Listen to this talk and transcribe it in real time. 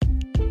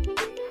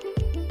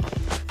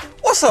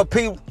What's up,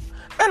 people?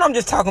 Man, I'm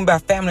just talking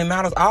about family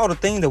matters, all the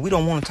things that we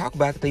don't want to talk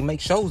about that they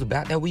make shows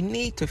about, that we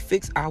need to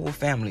fix our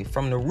family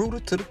from the rooter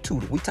to the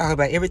tutor. We talk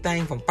about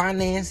everything from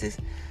finances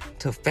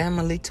to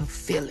family to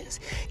feelings.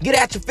 Get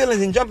out your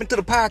feelings and jump into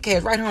the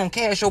podcast right here on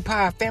Cash Show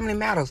Pod, Family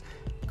Matters.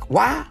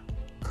 Why?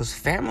 Because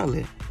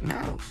family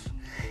matters.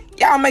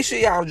 Y'all make sure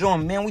y'all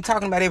join me, man. We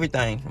talking about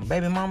everything from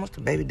baby mamas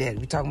to baby daddy.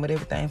 We talking about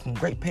everything from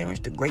great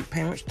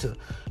parents to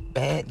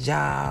bad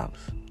jobs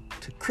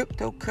to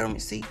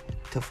cryptocurrency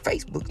to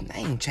Facebook's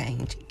name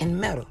change and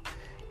Meta,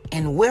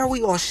 and where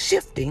we are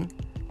shifting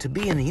to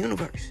be in the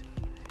universe.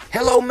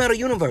 Hello, Meta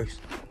Universe.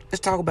 Let's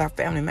talk about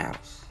family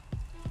matters.